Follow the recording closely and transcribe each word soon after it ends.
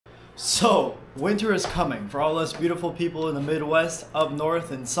So, winter is coming. For all us beautiful people in the Midwest, up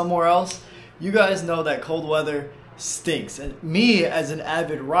north, and somewhere else, you guys know that cold weather stinks. And me, as an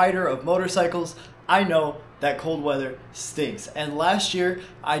avid rider of motorcycles, I know that cold weather stinks. And last year,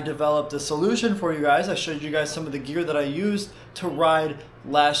 I developed a solution for you guys. I showed you guys some of the gear that I used to ride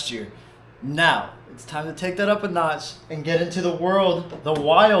last year. Now, it's time to take that up a notch and get into the world, the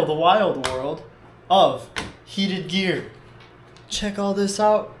wild world of heated gear. Check all this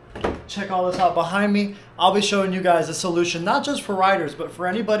out. Check all this out behind me. I'll be showing you guys a solution, not just for riders, but for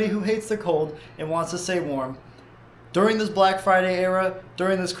anybody who hates the cold and wants to stay warm. During this Black Friday era,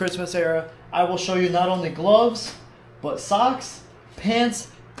 during this Christmas era, I will show you not only gloves, but socks, pants,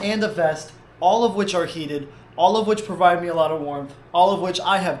 and a vest, all of which are heated, all of which provide me a lot of warmth, all of which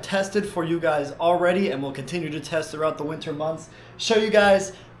I have tested for you guys already and will continue to test throughout the winter months. Show you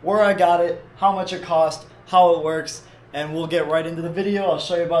guys where I got it, how much it cost, how it works, and we'll get right into the video. I'll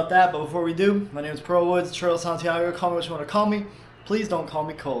show you about that, but before we do, my name is Pearl Woods, Trail Santiago, call me what you want to call me. Please don't call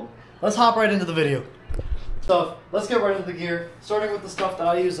me cold. Let's hop right into the video. So, let's get right into the gear, starting with the stuff that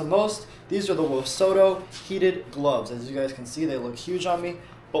I use the most. These are the WOSOTO heated gloves. As you guys can see, they look huge on me,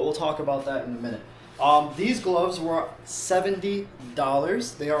 but we'll talk about that in a minute. These gloves were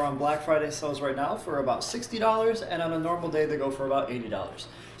 $70. They are on Black Friday sales right now for about $60, and on a normal day they go for about $80.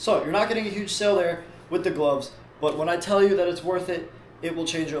 So you're not getting a huge sale there with the gloves, but when I tell you that it's worth it, it will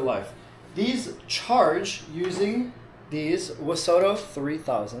change your life. These charge using these WOSOTO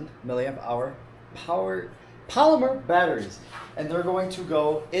 3000 milliamp hour polymer batteries, and they're going to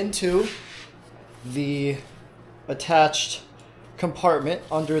go into the attached compartment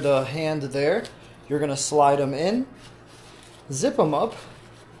under the hand there. You're going to slide them in, zip them up,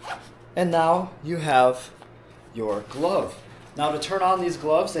 and now you have your glove. Now to turn on these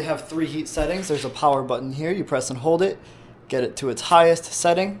gloves, they have 3 heat settings. There's a power button here. You press and hold it, get it to its highest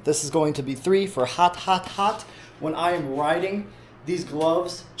setting. This is going to be 3 for hot, hot, hot. When I am riding, these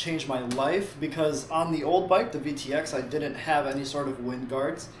gloves changed my life because on the old bike, the VTX, I didn't have any sort of wind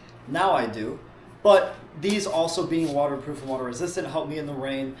guards. Now I do. But these also being waterproof and water resistant help me in the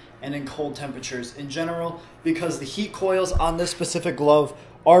rain and in cold temperatures in general, because the heat coils on this specific glove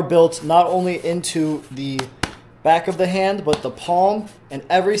are built not only into the back of the hand, but the palm, and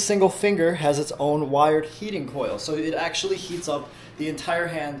every single finger has its own wired heating coil. So it actually heats up the entire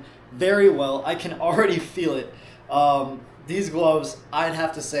hand very well. I can already feel it. These gloves, I'd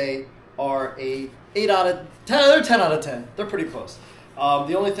have to say, are a 8 out of 10. They're 10 out of 10. They're pretty close.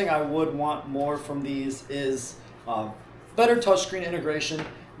 The only thing I would want more from these is better touchscreen integration.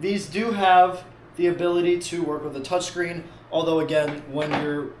 These do have the ability to work with a touchscreen, although again, when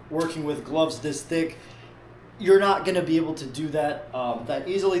you're working with gloves this thick, you're not going to be able to do that that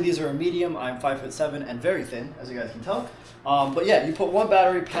easily. These are a medium. I'm 5'7" and very thin, as you guys can tell. But yeah, you put one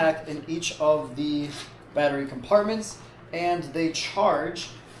battery pack in each of the battery compartments, and they charge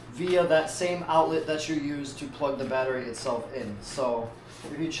via that same outlet that you use to plug the battery itself in. So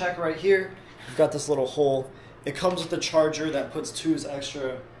if you check right here, you've got this little hole. It comes with a charger that puts 2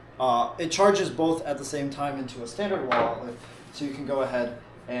 extra. It charges both at the same time into a standard wall outlet, so you can go ahead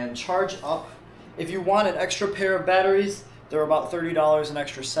and charge up. If you want an extra pair of batteries, they're about $30 an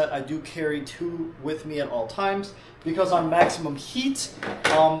extra set. I do carry 2 with me at all times because on maximum heat,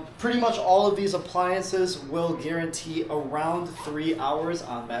 pretty much all of these appliances will guarantee around 3 hours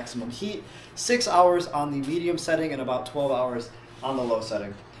on maximum heat, 6 hours on the medium setting, and about 12 hours on the low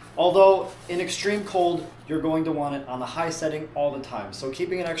setting. Although in extreme cold, you're going to want it on the high setting all the time. So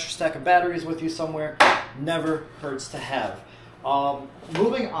keeping an extra stack of batteries with you somewhere never hurts to have.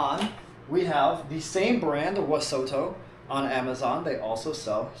 Moving on, we have the same brand, WOSOTO, on Amazon. They also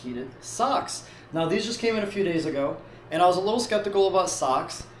sell heated socks. Now these just came in a few days ago, and I was a little skeptical about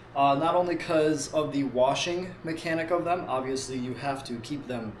socks, not only because of the washing mechanic of them. Obviously you have to keep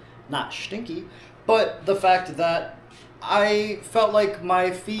them not stinky, but the fact that I felt like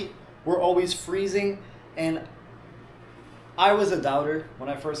my feet were always freezing, and I was a doubter when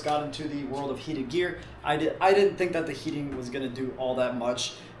I first got into the world of heated gear. I didn't think that the heating was going to do all that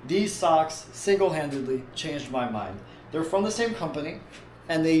much. These socks single-handedly changed my mind. They're from the same company,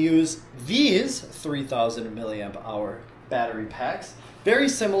 and they use these 3000 milliamp hour battery packs, very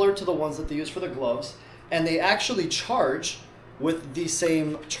similar to the ones that they use for the gloves, and they actually charge with the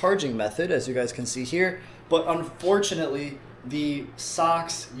same charging method, as you guys can see here, but unfortunately, the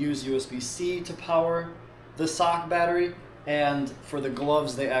socks use USB-C to power the sock battery, and for the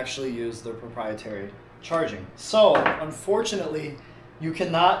gloves, they actually use their proprietary charging. So, unfortunately, you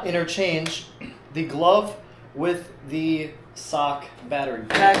cannot interchange the glove with the sock battery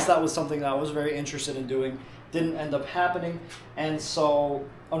packs. That was something that I was very interested in doing, didn't end up happening. And so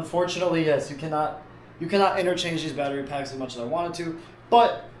unfortunately, yes, you cannot interchange these battery packs as much as I wanted to,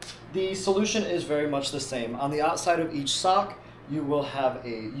 but the solution is very much the same. On the outside of each sock, you will have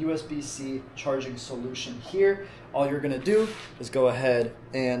a USB-C charging solution here. All you're gonna do is go ahead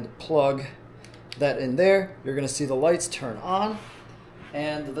and plug that in there. You're gonna see the lights turn on,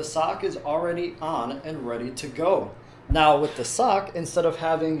 and the sock is already on and ready to go. Now with the sock, instead of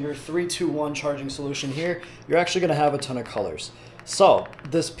having your 3-2-1 charging solution here, you're actually gonna have a ton of colors. So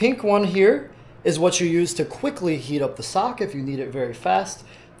this pink one here is what you use to quickly heat up the sock if you need it very fast.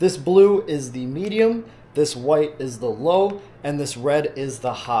 This blue is the medium, this white is the low, and this red is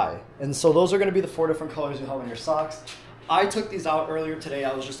the high. And so those are gonna be the 4 different colors you have in your socks. I took these out earlier today.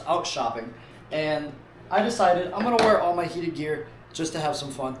 I was just out shopping, and I decided I'm gonna wear all my heated gear just to have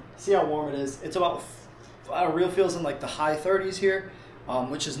some fun, see how warm it is. It's about, real feels in like the high 30s here,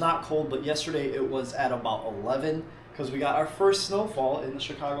 which is not cold, but yesterday it was at about 11 because we got our first snowfall in the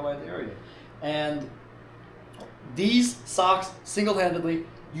Chicagoland area. And these socks, single-handedly,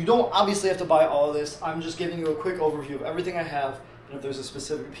 you don't obviously have to buy all of this. I'm just giving you a quick overview of everything I have, and if there's a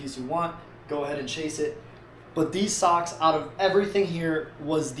specific piece you want, go ahead and chase it. But these socks, out of everything here,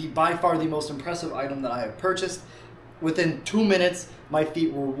 was by far the most impressive item that I have purchased. Within 2 minutes, my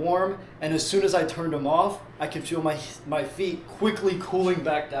feet were warm, and as soon as I turned them off, I could feel my feet quickly cooling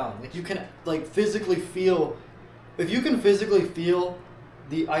back down. Like you can physically feel, if you can physically feel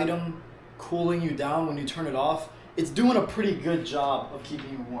the item cooling you down when you turn it off, it's doing a pretty good job of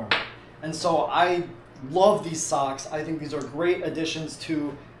keeping you warm. And so I love these socks. I think these are great additions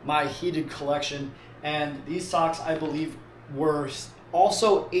to my heated collection. And these socks, I believe, were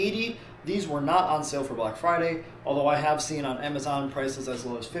also $80. These were not on sale for Black Friday, although I have seen on Amazon prices as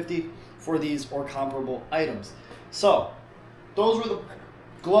low as $50 for these or comparable items. So those were the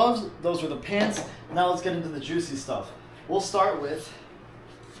gloves, those were the pants. Now let's get into the juicy stuff. We'll start with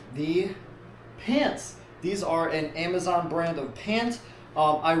the pants. These are an Amazon brand of pants.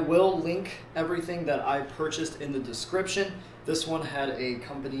 I will link everything that I purchased in the description. This one had a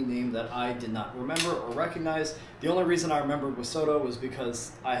company name that I did not remember or recognize. The only reason I remembered Wasoda was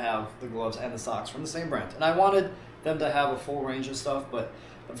because I have the gloves and the socks from the same brand. And I wanted them to have a full range of stuff, but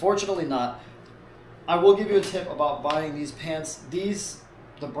unfortunately not. I will give you a tip about buying these pants.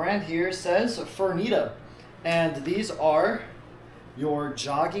 The brand here says Fernita, and these are your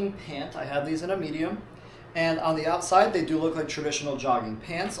jogging pant. I have these in a medium. And on the outside, they do look like traditional jogging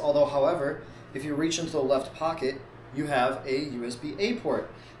pants, although, however, if you reach into the left pocket, you have a USB-A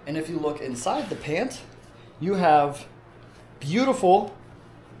port. And if you look inside the pant, you have beautiful,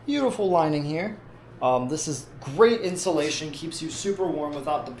 beautiful lining here. This is great insulation, keeps you super warm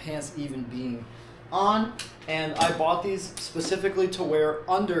without the pants even being on. And I bought these specifically to wear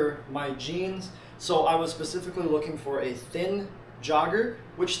under my jeans. So I was specifically looking for a thin jogger,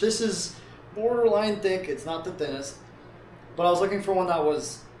 which this is borderline thick. It's not the thinnest, but I was looking for one that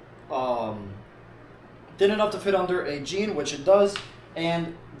was thin enough to fit under a jean, which it does,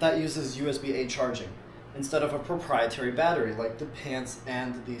 and that uses USB-A charging instead of a proprietary battery like the pants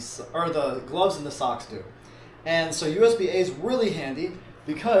and the gloves and the socks do. And so USB-A is really handy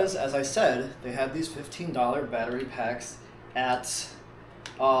because, as I said, they had these $15 battery packs at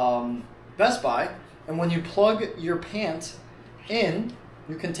Best Buy, and when you plug your pant in,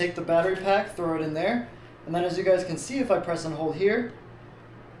 you can take the battery pack, throw it in there, and then as you guys can see, if I press and hold here,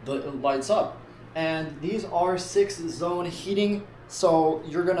 it lights up. And these are 6-zone heating, so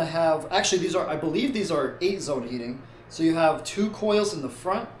you're gonna have, actually I believe these are 8-zone heating. So you have 2 coils in the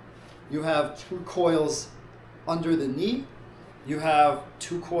front, you have 2 coils under the knee, you have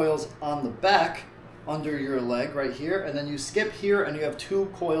 2 coils on the back under your leg right here, and then you skip here and you have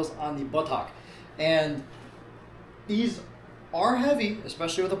 2 coils on the buttock. And these are heavy,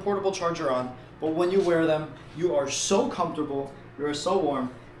 especially with a portable charger on, but when you wear them, you are so comfortable, you're so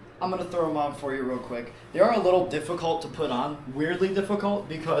warm. I'm gonna throw them on for you real quick. They are a little difficult to put on, weirdly difficult,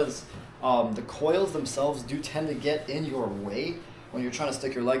 because the coils themselves do tend to get in your way when you're trying to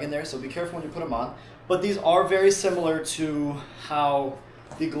stick your leg in there, so be careful when you put them on. But these are very similar to how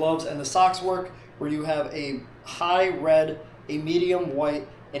the gloves and the socks work, where you have a high red, a medium white,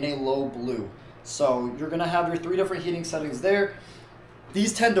 and a low blue. So you're gonna have your 3 different heating settings there.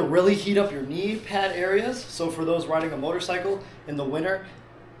 These tend to really heat up your knee pad areas. So for those riding a motorcycle in the winter,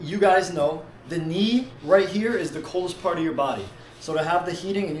 you guys know the knee right here is the coldest part of your body. So to have the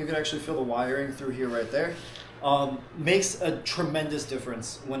heating, and you can actually feel the wiring through here right there, makes a tremendous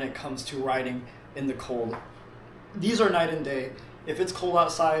difference when it comes to riding in the cold. These are night and day. If it's cold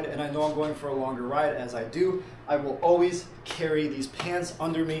outside and I know I'm going for a longer ride, as I do, I will always carry these pants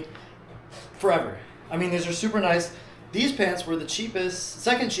under me forever. I mean, these are super nice. These pants were the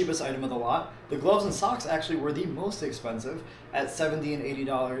second cheapest item of the lot. The gloves and socks actually were the most expensive at $70 and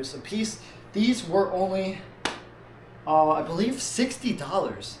 $80 a piece. These were only, I believe,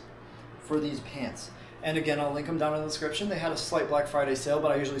 $60 for these pants. And again, I'll link them down in the description. They had a slight Black Friday sale,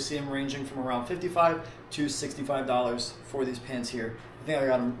 but I usually see them ranging from around $55 to $65 for these pants here. I think I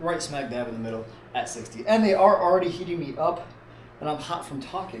got them right smack dab in the middle at $60. And they are already heating me up, and I'm hot from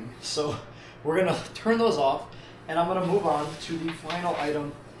talking. So we're gonna turn those off, and I'm gonna move on to the final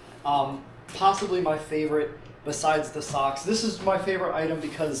item, possibly my favorite besides the socks. This is my favorite item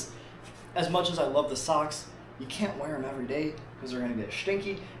because as much as I love the socks, you can't wear them every day because they're gonna get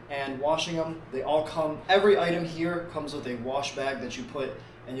stinky, and washing them, they all come, every item here comes with a wash bag that you put,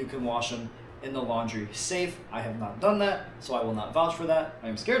 and you can wash them in the laundry safe. I have not done that, so I will not vouch for that. I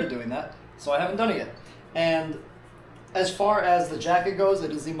am scared of doing that, so I haven't done it yet. And as far as the jacket goes,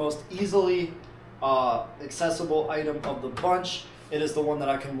 it is the most easily accessible item of the bunch. It is the one that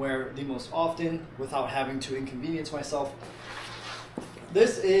I can wear the most often without having to inconvenience myself.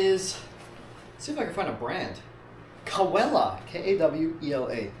 This is, let's see if I can find a brand. Kawela,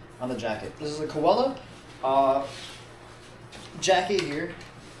 K-A-W-E-L-A on the jacket. This is a Kawela jacket here,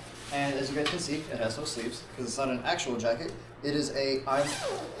 and as you guys can see, it has no sleeves because it's not an actual jacket. It is a, I'm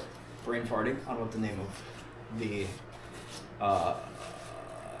brain farting, I don't know what the name of the,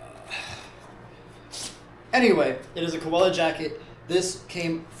 anyway, it is a Kawela jacket. This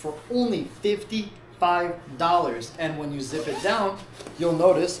came for only $55, and when you zip it down, you'll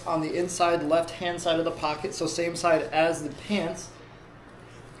notice on the inside left-hand side of the pocket, so same side as the pants,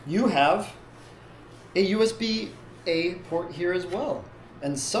 you have a USB-A port here as well.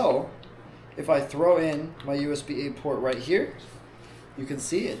 And so, if I throw in my USB-A port right here, you can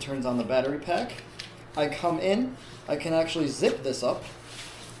see it turns on the battery pack. I come in, I can actually zip this up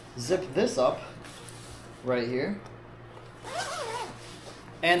right here,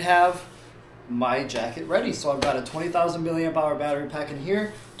 and have my jacket ready. So I've got a 20,000 milliamp hour battery pack in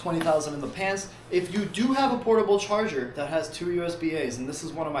here, 20,000 in the pants. If you do have a portable charger that has two USB-As, and this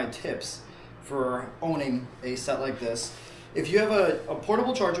is one of my tips for owning a set like this, if you have a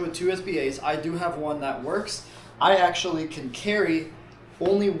portable charger with two USB-As, I do have one that works. I actually can carry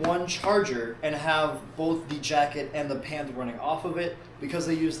only one charger and have both the jacket and the pant running off of it because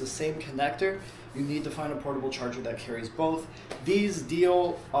they use the same connector. You need to find a portable charger that carries both. These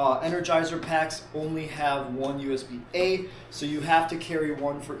Deal Energizer packs only have one USB-A, so you have to carry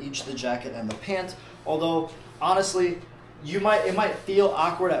one for each the jacket and the pant. Although, honestly, it might feel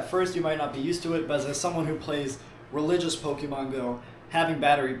awkward at first, you might not be used to it, but as someone who plays religious Pokemon Go, having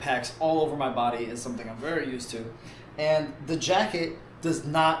battery packs all over my body is something I'm very used to. And the jacket does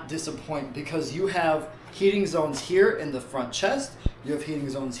not disappoint because you have heating zones here in the front chest, you have heating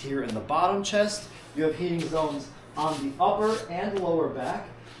zones here in the bottom chest, you have heating zones on the upper and lower back,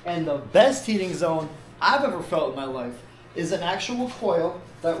 and the best heating zone I've ever felt in my life is an actual coil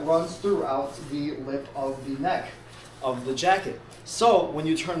that runs throughout the lip of the neck of the jacket. So when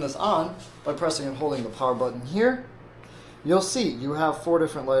you turn this on by pressing and holding the power button here, you'll see you have 4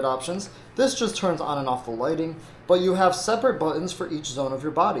 different light options. This just turns on and off the lighting, but you have separate buttons for each zone of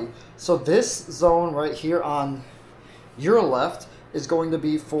your body. So this zone right here on your left is going to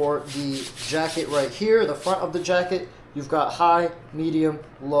be for the jacket right here, the front of the jacket. You've got high, medium,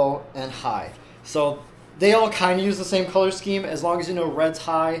 low, and high. So they all kind of use the same color scheme. As long as you know red's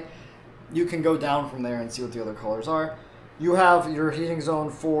high, you can go down from there and see what the other colors are. You have your heating zone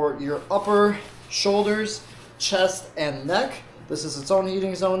for your upper shoulders, chest, and neck. This is its own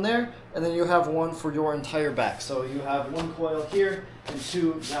heating zone there. And then you have one for your entire back. So you have one coil here and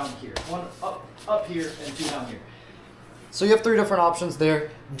 2 down here. One up here and 2 down here. So you have 3 different options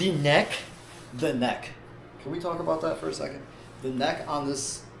there. The neck. Can we talk about that for a second? The neck on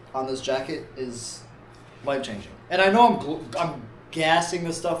this jacket is life-changing. And I know I'm gassing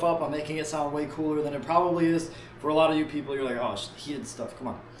this stuff up. I'm making it sound way cooler than it probably is. For a lot of you people, you're like, oh, it's heated stuff, come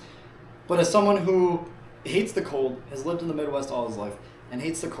on. But as someone who hates the cold, has lived in the Midwest all his life, and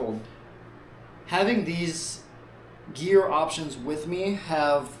hates the cold, having these gear options with me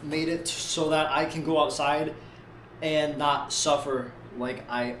have made it so that I can go outside and not suffer like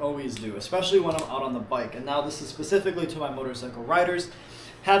I always do, especially when I'm out on the bike. And now this is specifically to my motorcycle riders.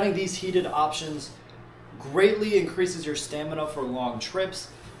 Having these heated options greatly increases your stamina for long trips.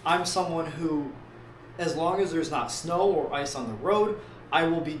 I'm someone who, as long as there's not snow or ice on the road, I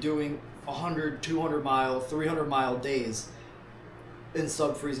will be doing 100, 200 mile, 300 mile days in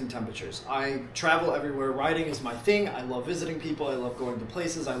sub-freezing temperatures. I travel everywhere. Riding is my thing. I love visiting people. I love going to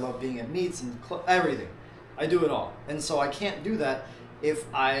places. I love being at meets and everything. I do it all. And so I can't do that if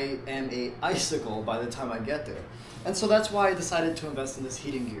I am a icicle by the time I get there. And so that's why I decided to invest in this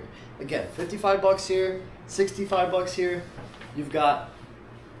heating gear. Again, 55 bucks here, 65 bucks here. You've got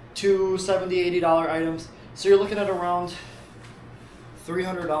two $70, $80 items. So you're looking at around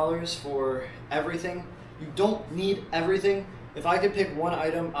 $300 for everything. You don't need everything. If I could pick one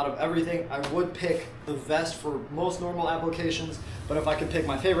item out of everything, I would pick the vest for most normal applications. But if I could pick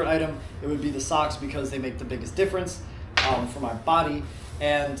my favorite item, it would be the socks because they make the biggest difference for my body.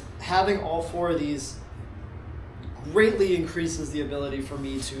 And having all four of these greatly increases the ability for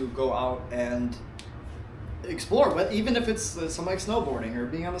me to go out and explore. But even if it's something like snowboarding or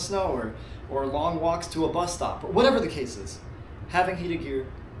being on the snow or long walks to a bus stop or whatever the case is, having heated gear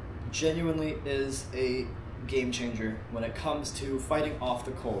genuinely is a game changer when it comes to fighting off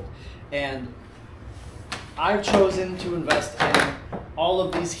the cold. And I've chosen to invest in all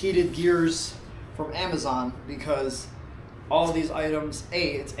of these heated gears from Amazon because all of these items,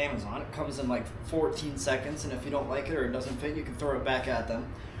 A, it's Amazon. It comes in like 14 seconds, and if you don't like it or it doesn't fit, you can throw it back at them.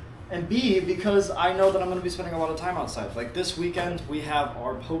 And B, because I know that I'm going to be spending a lot of time outside. Like this weekend, we have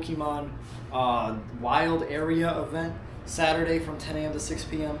our Pokemon Wild Area event. Saturday from 10 a.m. to 6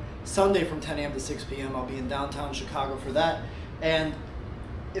 p.m. Sunday from 10 a.m. to 6 p.m. I'll be in downtown Chicago for that. And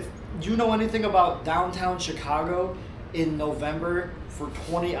if you know anything about downtown Chicago in November for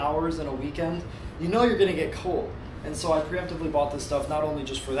 20 hours in a weekend, you know you're going to get cold. And so I preemptively bought this stuff not only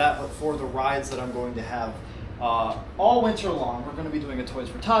just for that, but for the rides that I'm going to have all winter long. We're going to be doing a Toys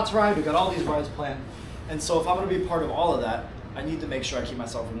for Tots ride. We've got all these rides planned. And so if I'm going to be part of all of that, I need to make sure I keep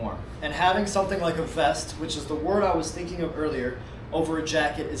myself warm. And having something like a vest, which is the word I was thinking of earlier, over a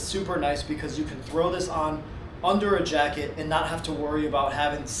jacket is super nice because you can throw this on under a jacket and not have to worry about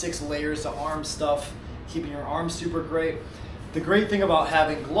having 6 layers of arm stuff, keeping your arms super great. The great thing about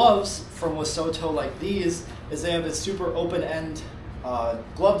having gloves from Wasoto like these is they have a super open-end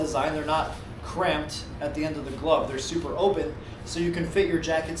glove design. They're not cramped at the end of the glove. They're super open, so you can fit your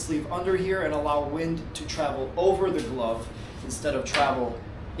jacket sleeve under here and allow wind to travel over the glove instead of travel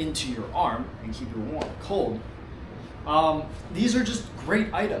into your arm and keep you warm, cold. These are just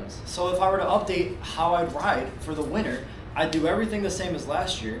great items. So if I were to update how I'd ride for the winter, I'd do everything the same as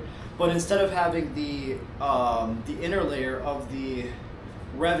last year, but instead of having the inner layer of the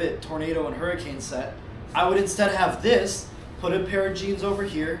Revit Tornado and Hurricane set, I would instead have this, put a pair of jeans over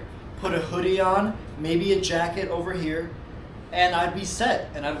here, put a hoodie on, maybe a jacket over here, and I'd be set.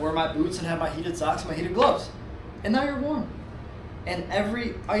 And I'd wear my boots and have my heated socks and my heated gloves. And now you're warm. And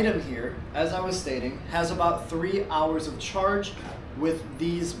every item here, as I was stating, has about 3 hours of charge with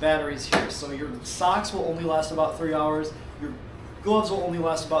these batteries here. So your socks will only last about 3 hours, your gloves will only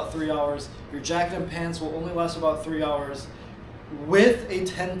last about 3 hours, your jacket and pants will only last about 3 hours with a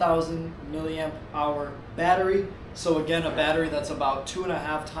 10,000 milliamp hour battery. So again, a battery that's about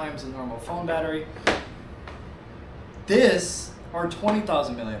 2.5 times a normal phone battery. This are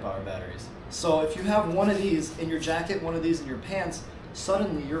 20,000 milliamp hour batteries. So if you have one of these in your jacket, one of these in your pants,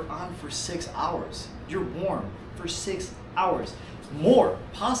 suddenly you're on for 6 hours. You're warm for 6 hours. More,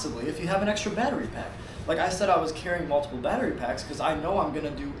 possibly, if you have an extra battery pack. Like I said, I was carrying multiple battery packs because I know I'm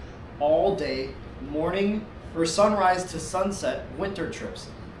gonna do all day morning or sunrise to sunset winter trips.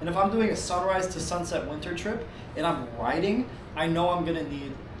 And if I'm doing a sunrise to sunset winter trip and I'm riding, I know I'm gonna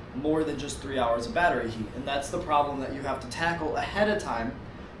need more than just 3 hours of battery heat. And that's the problem that you have to tackle ahead of time,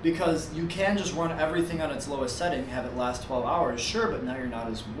 because you can just run everything on its lowest setting, have it last 12 hours, sure, but now you're not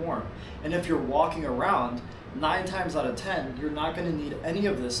as warm. And if you're walking around, 9 times out of 10, you're not gonna need any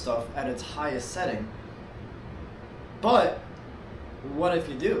of this stuff at its highest setting. But what if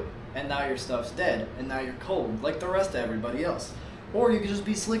you do? And now your stuff's dead, and now you're cold, like the rest of everybody else. Or you could just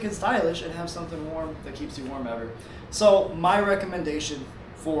be sleek and stylish and have something warm that keeps you warm ever. So my recommendation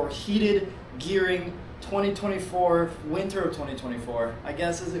for heated gearing 2024, winter of 2024, I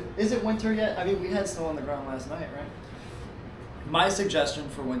guess, is it winter yet? I mean, we had snow on the ground last night, right? My suggestion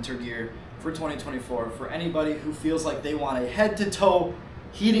for winter gear for 2024, for anybody who feels like they want a head-to-toe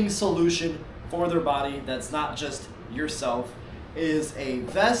heating solution for their body that's not just yourself, is a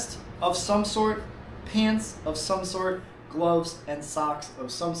vest of some sort, pants of some sort, gloves and socks of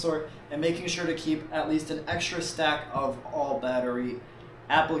some sort, and making sure to keep at least an extra stack of all battery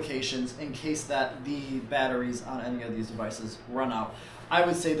applications in case that the batteries on any of these devices run out. I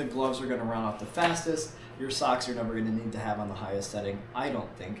would say the gloves are going to run out the fastest. Your socks you're never going to need to have on the highest setting, I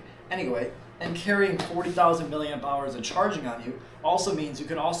don't think. Anyway, and carrying 40,000 milliamp hours of charging on you also means you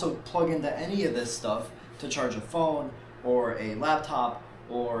can also plug into any of this stuff to charge a phone or a laptop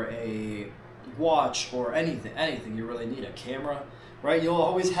or a watch or anything you really need, a camera, right? You'll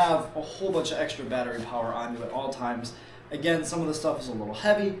always have a whole bunch of extra battery power on you at all times Again, some of the stuff is a little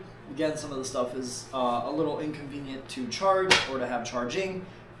heavy. Again, some of the stuff is a little inconvenient to charge or to have charging.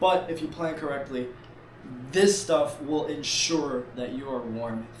 But if you plan correctly, this stuff will ensure that you are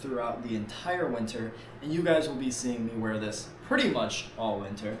warm throughout the entire winter. And you guys will be seeing me wear this pretty much all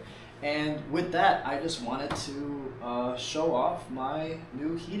winter. And with that, I just wanted to show off my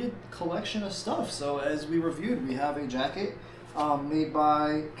new heated collection of stuff. So as we reviewed, we have a jacket made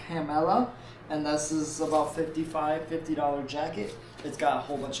by Camella, and this is about $50 jacket. It's got a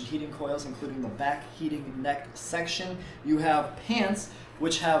whole bunch of heating coils, including the back heating neck section. You have pants,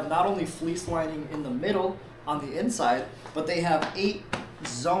 which have not only fleece lining in the middle on the inside, but they have 8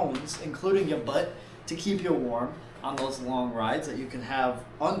 zones, including your butt, to keep you warm on those long rides that you can have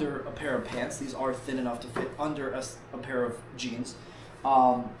under a pair of pants. These are thin enough to fit under a pair of jeans.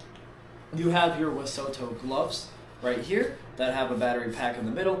 You have your Wasoto gloves right here that have a battery pack in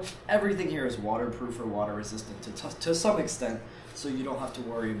the middle. Everything here is waterproof or water resistant to some extent, so you don't have to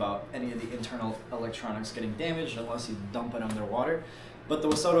worry about any of the internal electronics getting damaged unless you dump it underwater. But the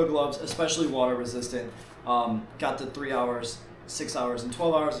Wasoto gloves, especially water resistant, got the 3 hours, 6 hours, and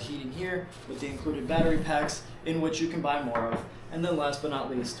 12 hours of heating here with the included battery packs, in which you can buy more of. And then last but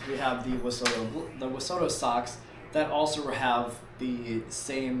not least, we have the Wasoto socks that also have the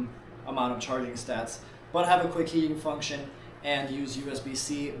same amount of charging stats, but have a quick heating function and use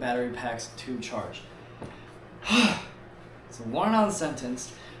USB-C battery packs to charge. It's a long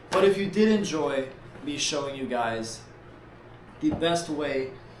sentence, but if you did enjoy me showing you guys the best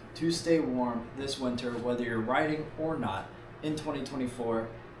way to stay warm this winter, whether you're riding or not, in 2024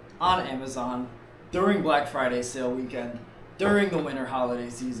 on Amazon, during Black Friday sale weekend, during the winter holiday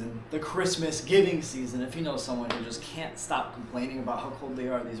season, the Christmas giving season. If you know someone who just can't stop complaining about how cold they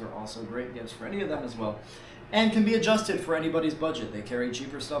are, these are also great gifts for any of them as well. And can be adjusted for anybody's budget. They carry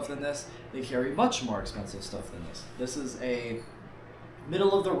cheaper stuff than this. They carry much more expensive stuff than this. This is a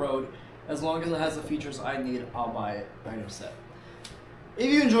middle of the road. As long as it has the features I need, I'll buy it item set.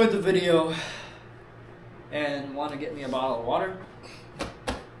 If you enjoyed the video and want to get me a bottle of water,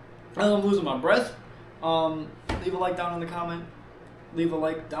 and I'm losing my breath, leave a like down in the comment. Leave a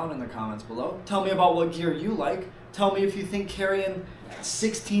like down in the comments below. Tell me about what gear you like. Tell me if you think carrying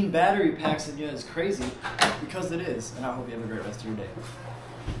 16 battery packs in you is crazy, because it is. And I hope you have a great rest of your day.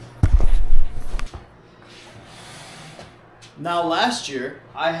 Now last year,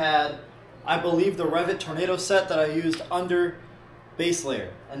 I had, I believe, the Revit Tornado set that I used under base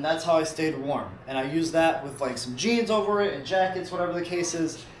layer, and that's how I stayed warm. And I used that with like some jeans over it and jackets, whatever the case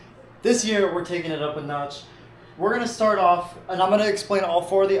is. This year, we're taking it up a notch. We're gonna start off, and I'm gonna explain all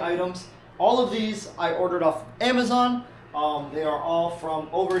 4 of the items. All of these I ordered off Amazon. They are all from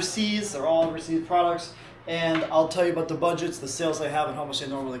overseas. They're all overseas products. And I'll tell you about the budgets, the sales they have, and how much they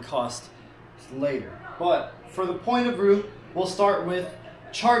normally cost later. But for the point of view, we'll start with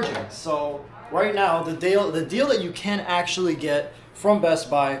charging. So right now, the deal that you can actually get from Best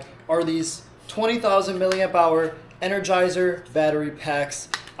Buy are these 20,000 milliamp hour Energizer battery packs.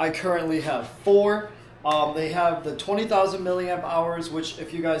 I currently have 4. They have the 20,000 milliamp hours, which,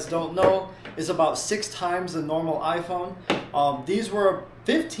 if you guys don't know, is about 6 times the normal iPhone. These were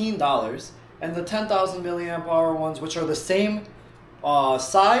 $15, and the 10,000 milliamp hour ones, which are the same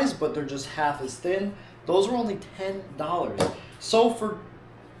size, but they're just half as thin, those were only $10. So for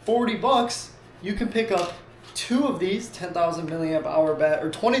 40 bucks, you can pick up 2 of these 10,000 milliamp hour or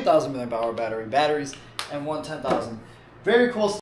 20,000 milliamp hour batteries, and one 10,000. Very cool stuff.